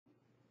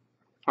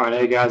Alright,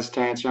 hey guys, to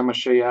answer, I'm going to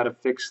show you how to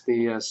fix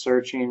the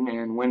searching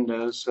in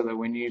Windows so that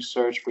when you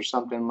search for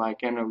something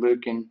like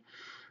interleukin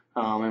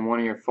in one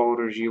of your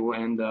folders, you will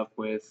end up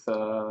with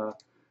all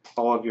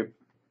of your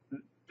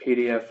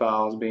PDF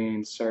files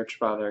being searched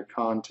by their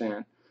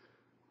content.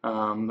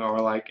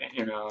 Or like,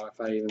 if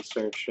I even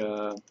search,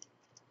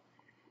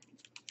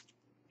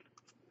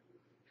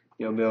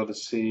 you'll be able to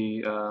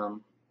see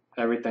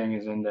everything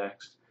is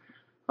indexed.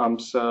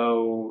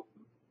 So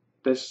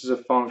this is a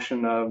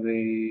function of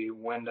the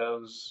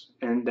Windows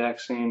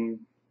indexing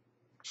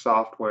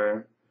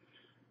software.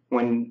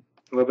 When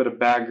a little bit of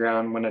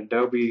background, when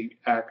Adobe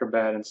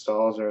Acrobat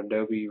installs or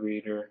Adobe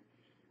Reader,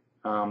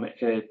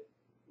 it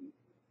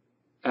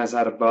has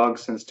had a bug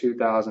since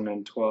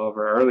 2012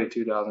 or early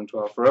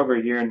 2012 for over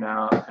a year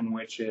now, in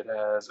which it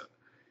has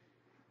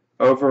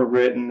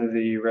overwritten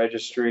the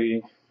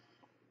registry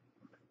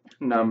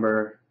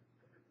number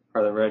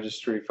or the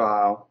registry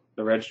file,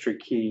 the registry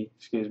key,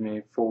 excuse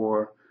me,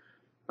 for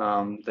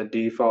the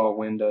default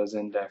Windows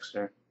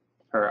indexer.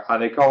 Or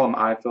they call them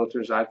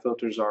IFilters.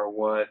 IFilters are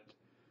what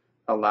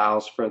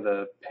allows for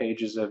the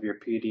pages of your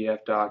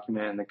PDF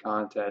document and the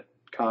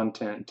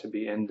content to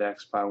be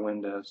indexed by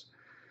Windows.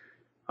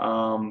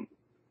 What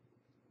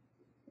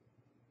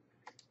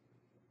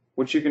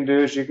you can do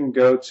is you can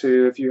go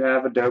to, if you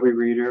have Adobe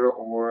Reader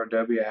or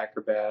Adobe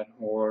Acrobat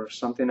or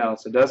something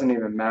else, it doesn't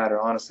even matter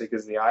honestly,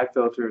 because the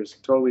IFilter is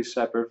totally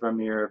separate from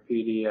your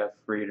PDF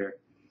reader.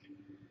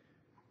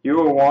 You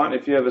will want,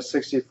 if you have a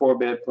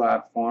 64-bit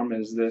platform,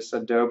 is this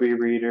Adobe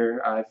Reader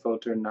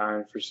IFilter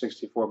 9 for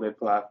 64-bit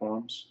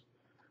platforms.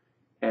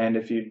 And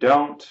if you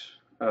don't,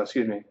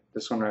 excuse me,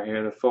 this one right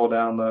here, the full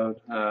download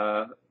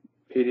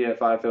PDF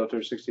IFilter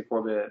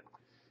 64-bit.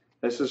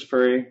 This is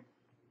free.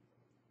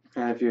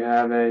 And if you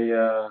have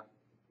a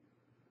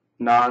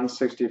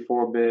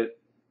non-64-bit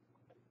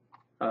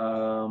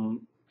a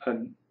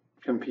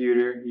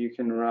computer, you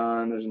can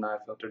run, there's an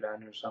IFilter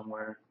down here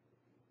somewhere.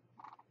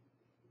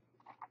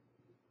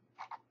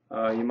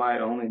 You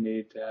might only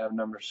need to have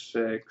number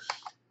 6,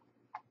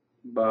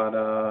 but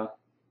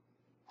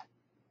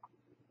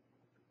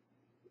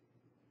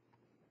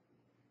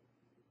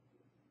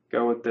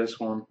go with this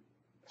one.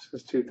 This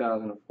is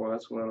 2004.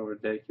 That's a little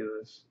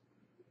ridiculous.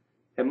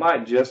 It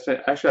might just,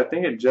 actually I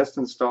think it just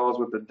installs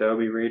with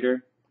Adobe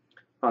Reader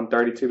on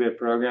 32-bit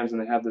programs, and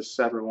they have this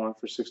separate one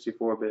for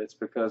 64 bits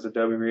because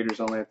Adobe Reader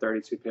is only a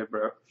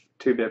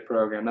 32-bit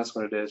program. That's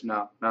what it is.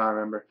 Now I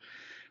remember.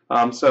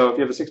 So if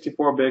you have a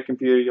 64-bit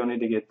computer, you'll need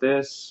to get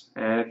this,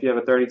 and if you have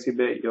a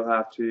 32-bit,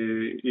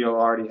 you'll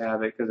already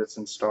have it because it's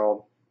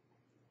installed.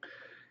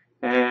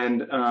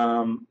 And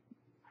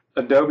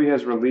Adobe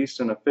has released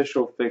an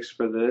official fix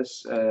for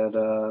this at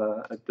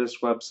this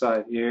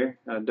website here,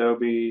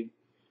 Adobe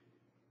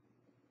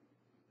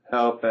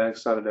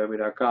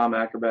help.adobe.com,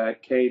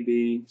 Acrobat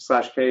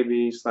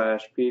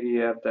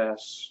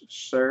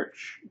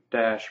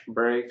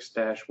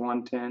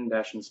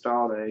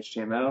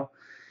kb/kb/pdf-search-breaks-110-install.html.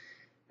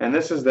 And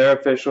this is their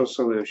official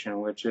solution,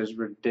 which is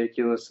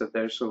ridiculous that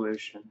their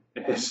solution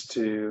is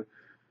to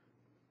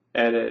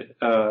edit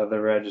the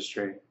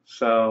registry.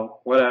 So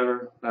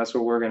whatever, that's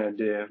what we're going to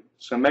do.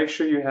 So make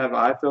sure you have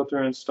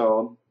IFilter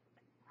installed.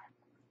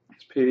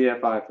 It's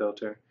PDF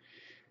IFilter.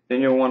 Then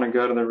you'll want to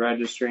go to the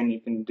registry, and you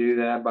can do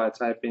that by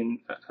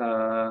typing,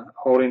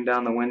 holding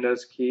down the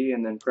Windows key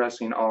and then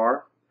pressing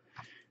R.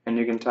 And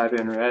you can type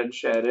in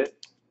regedit.exe,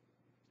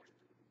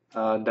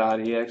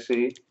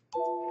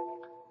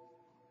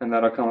 and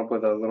that'll come up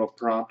with a little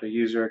prompt, a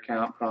user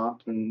account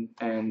prompt, and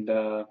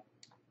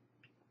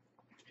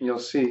you'll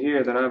see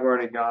here that I've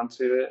already gone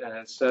to it, and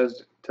it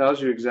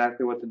tells you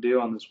exactly what to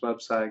do on this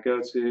website. Go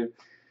to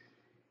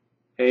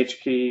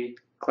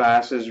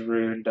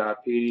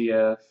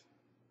hkeyclassesroot.pdf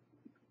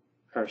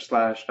or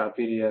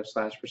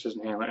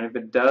 /pdf/persistent handler, and if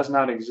it does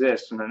not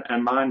exist,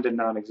 and mine did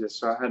not exist,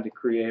 so I had to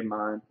create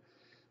mine.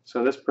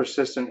 So this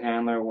persistent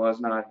handler was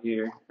not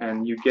here,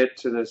 and you get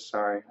to this,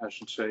 sorry, I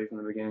should show you from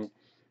the beginning.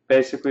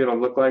 Basically, it'll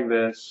look like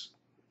this.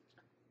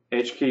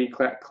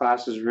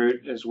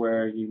 hkeyclassesroot is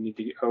where you need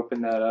to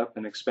open that up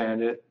and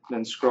expand it.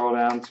 Then scroll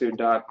down to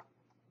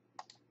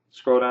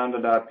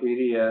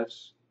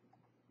 .pdfs,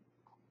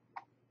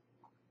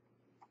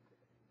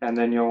 and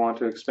then you'll want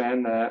to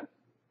expand that.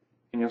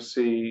 And you'll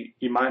see,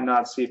 you might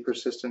not see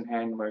persistent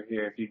handler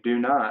here. If you do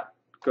not,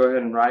 go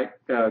ahead and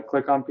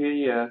click on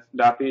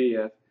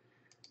 .pdf,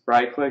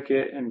 right click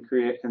it and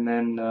create, and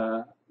then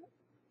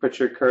put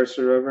your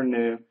cursor over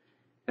new,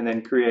 and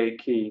then create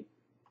key.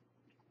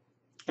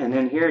 And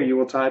then here you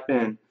will type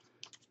in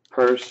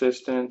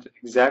persistent,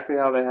 exactly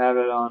how they have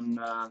it on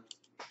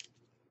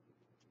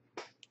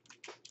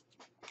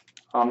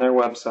their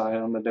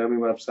website, on the Adobe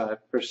website,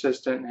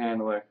 persistent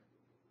handler.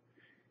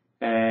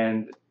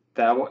 And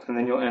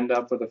then you'll end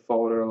up with a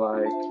folder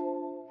like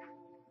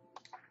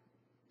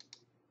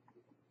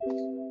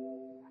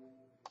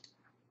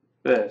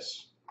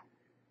this.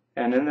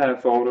 And in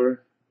that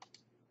folder,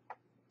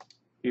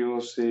 you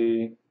will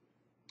see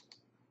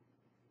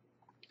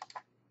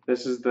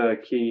this is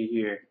the key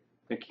here,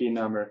 the key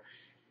number.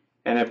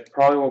 And it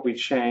probably will be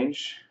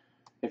changed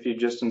if you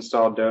just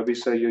install Adobe.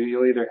 So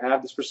you'll either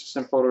have this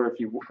persistent folder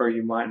or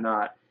you might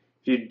not.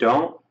 If you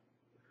don't,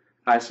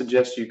 I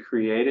suggest you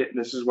create it.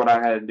 This is what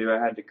I had to do. I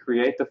had to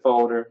create the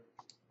folder,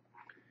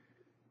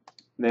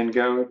 then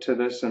go to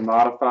this and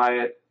modify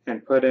it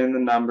and put in the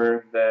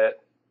number that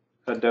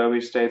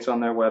Adobe states on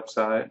their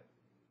website.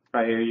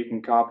 Right here, you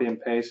can copy and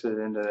paste it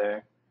into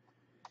there.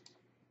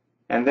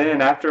 And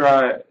then I had to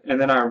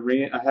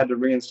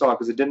reinstall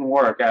because it didn't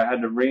work. I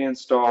had to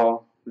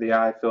reinstall the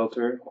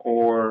IFilter,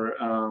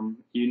 or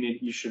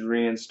you should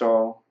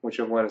reinstall, which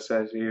is what it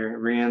says here,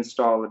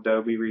 reinstall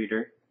Adobe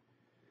Reader.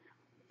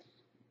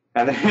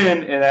 And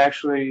then it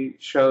actually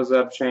shows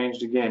up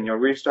changed again. You'll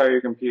restart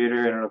your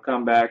computer and it'll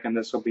come back, and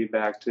this will be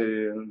back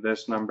to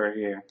this number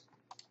here.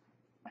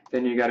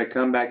 Then you got to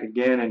come back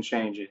again and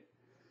change it.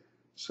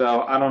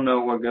 So I don't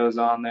know what goes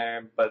on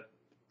there, but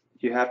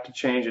you have to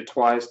change it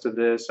twice to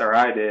this, or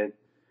I did,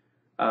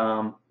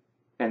 and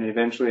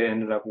eventually it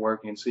ended up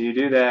working. So you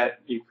do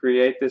that, you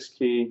create this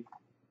key,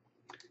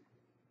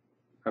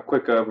 a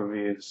quick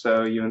overview.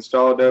 So you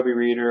install Adobe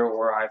Reader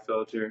or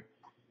IFilter.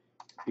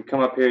 You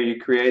come up here, you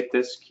create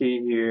this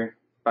key here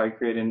by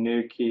creating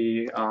new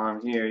key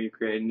on here. You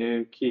create a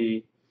new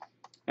key,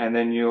 and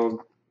then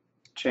you'll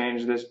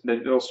change this.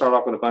 It'll start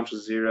off with a bunch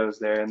of zeros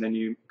there, and then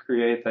you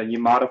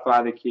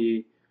modify the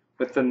key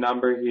with the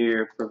number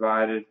here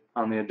provided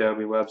on the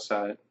Adobe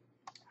website.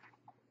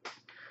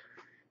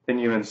 Then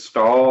you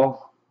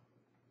reinstall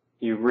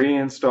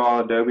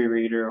Adobe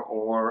Reader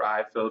or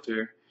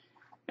IFilter,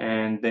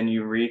 and then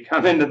you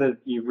re-come into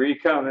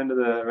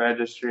the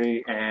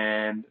registry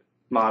and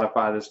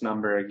modify this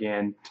number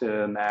again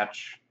to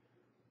match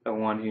the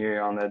one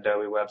here on the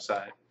Adobe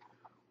website.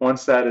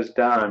 Once that is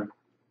done,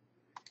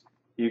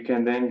 you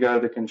can then go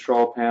to the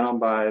control panel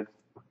by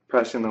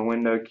pressing the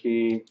window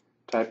key,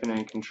 typing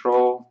in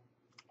control,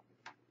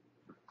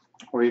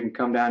 or you can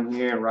come down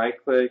here and right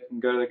click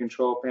and go to the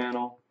control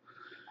panel,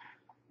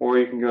 or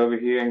you can go over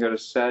here and go to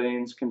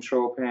settings,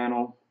 control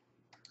panel.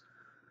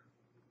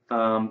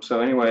 So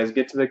anyways,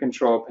 get to the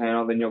control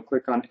panel, then you'll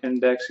click on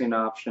indexing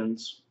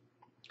options,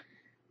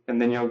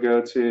 and then you'll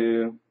go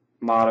to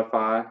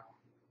modify,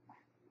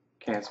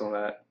 cancel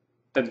that,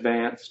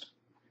 advanced,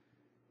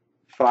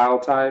 file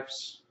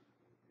types,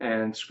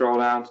 and scroll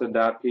down to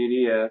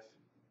 .pdf,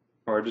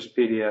 or just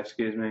PDF,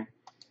 excuse me,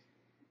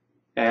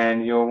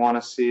 and you'll want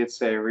to see it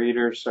say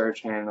Reader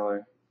Search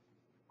Handler.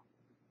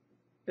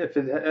 If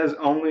it has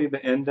only the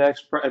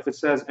if it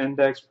says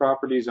index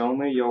properties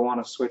only, you'll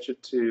want to switch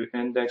it to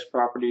index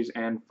properties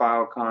and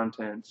file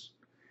contents.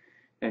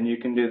 And you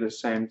can do the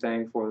same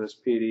thing for this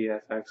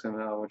PDF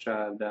XML, which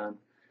I have done.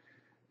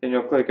 Then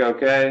you'll click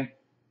OK.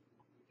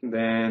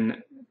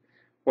 Then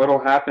what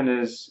will happen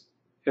is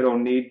it'll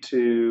need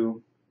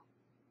to,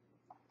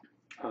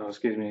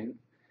 then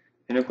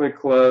you'll click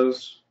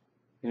close,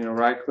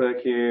 right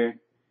click here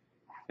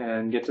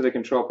and get to the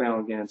control panel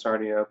again. It's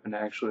already open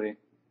actually.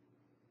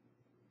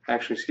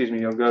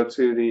 You'll go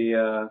to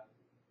the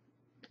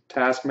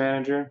Task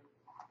Manager,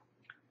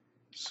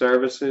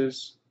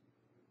 Services,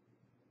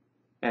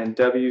 and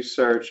W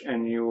Search,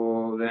 and you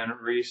will then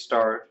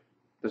restart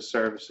the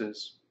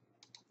services.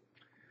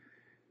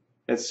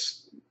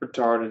 It's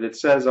retarded. It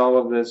says all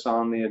of this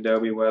on the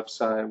Adobe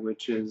website,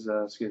 which is,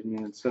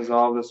 it says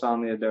all of this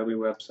on the Adobe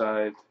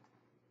website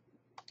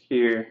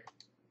here,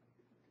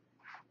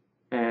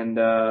 and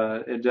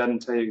it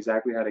doesn't tell you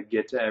exactly how to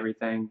get to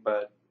everything,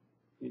 but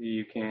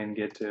you can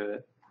get to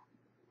it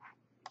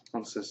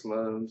once this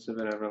loads, if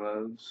it ever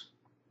loads.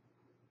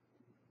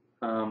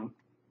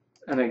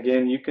 And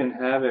again, you can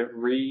have it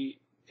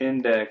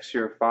re-index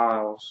your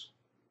files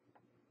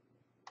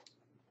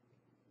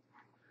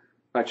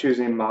by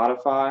choosing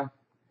modify,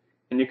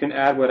 and you can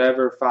add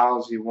whatever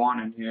files you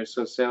want in here.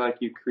 So say like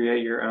you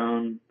create your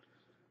own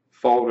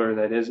folder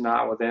that is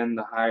not within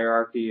the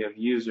hierarchy of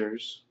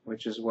users,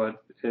 which is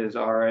what is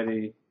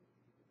already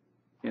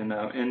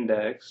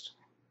indexed.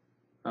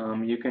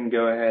 You can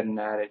go ahead and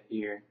add it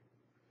here,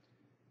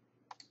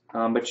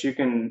 but you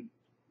can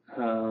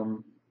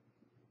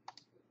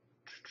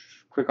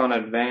click on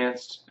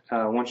advanced.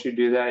 Once you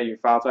do that, your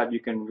file type, you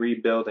can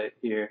rebuild it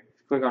here. If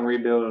you click on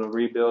rebuild, it'll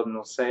rebuild and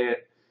it'll say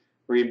it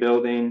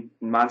rebuilding.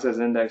 Mine says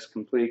index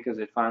complete because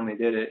it finally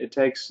did it. It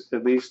takes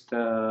at least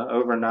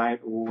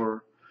overnight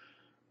or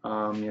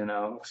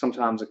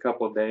sometimes a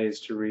couple of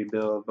days to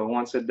rebuild, but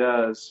once it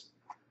does,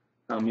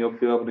 you'll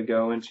be able to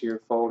go into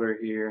your folder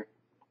here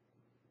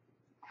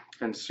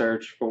and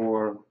search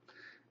for,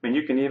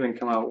 you can even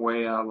come out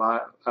way a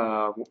lot,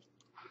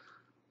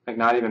 like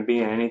not even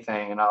being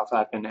anything, and I'll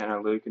type in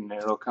interlude and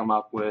it'll come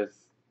up with,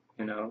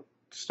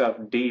 stuff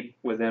deep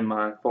within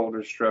my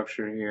folder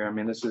structure here.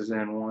 This is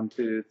in 1,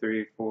 2,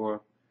 3,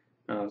 4,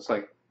 it's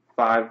like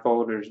 5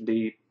 folders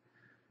deep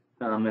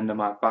into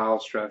my file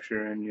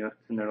structure, and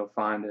it'll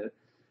find it.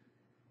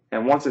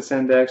 And once it's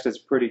indexed, it's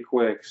pretty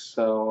quick.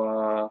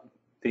 So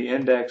the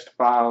indexed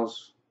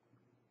files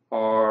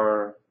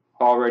are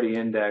already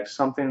indexed.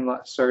 Something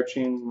like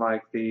searching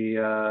like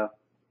the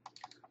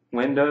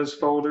Windows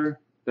folder,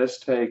 this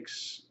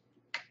takes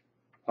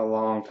a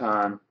long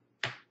time.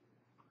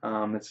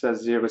 It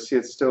says 0, but see,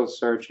 it's still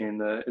searching.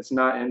 It's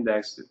not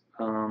indexed.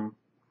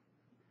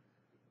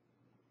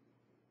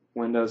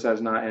 Windows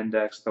has not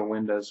indexed the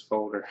Windows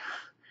folder.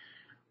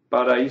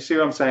 But you see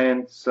what I'm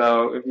saying?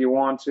 So if you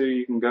want to,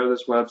 you can go to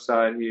this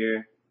website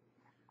here,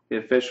 the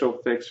official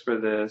fix for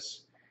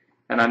this.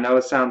 And I know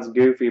it sounds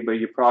goofy, but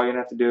you're probably going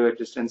to have to do it.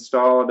 Just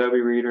install Adobe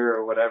Reader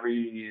or whatever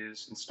you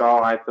use.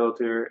 Install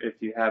IFilter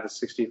if you have a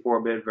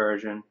 64-bit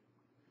version.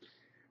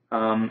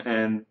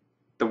 And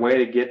the way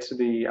to get to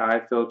the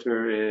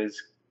IFilter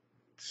is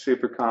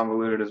super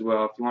convoluted as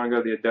well. If you want to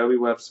go to the Adobe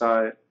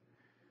website,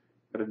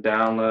 go to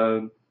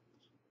download.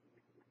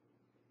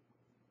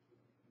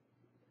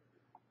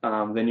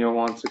 Then you'll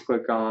want to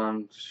click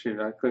on,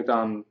 I clicked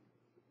on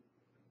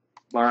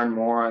learn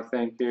more, I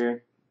think,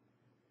 here.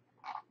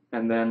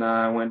 And then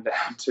I went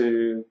down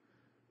to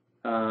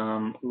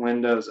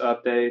Windows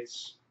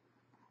updates.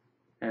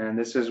 And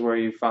this is where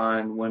you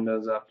find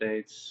Windows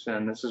updates.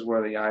 And this is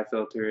where the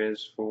IFilter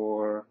is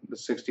for the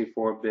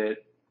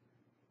 64-bit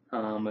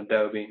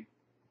Adobe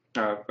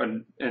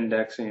for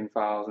indexing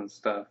files and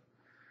stuff.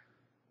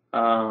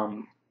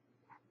 I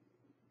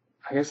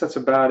guess that's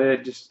about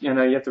it. Just, you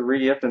have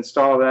to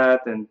install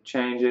that, then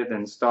change it, then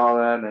install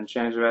that, and then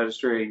change the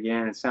registry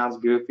again. It sounds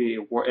goofy.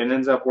 It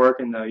ends up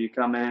working though. You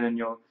come in and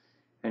you'll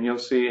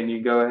see, and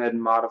you go ahead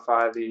and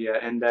modify the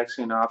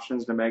indexing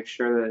options to make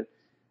sure that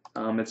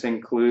it's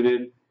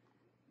included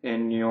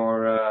in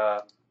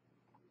your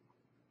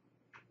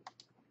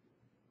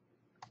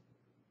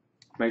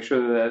make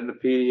sure that the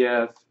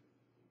PDF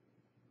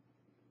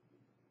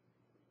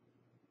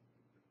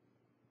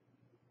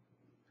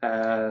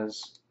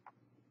has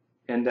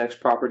index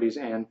properties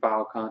and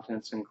file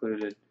contents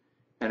included,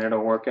 and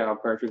it'll work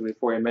out perfectly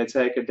for you. It may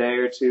take a day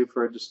or two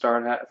for it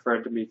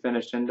to be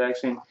finished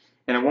indexing,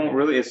 and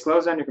it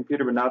slows down your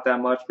computer, but not that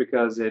much,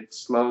 because it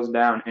slows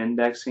down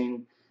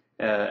indexing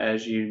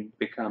as you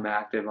become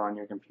active on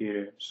your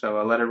computer.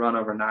 So let it run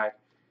overnight,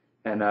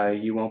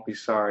 and you won't be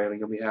sorry.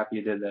 You'll be happy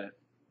you did that.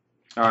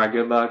 All right,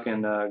 good luck,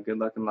 and good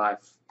luck in life.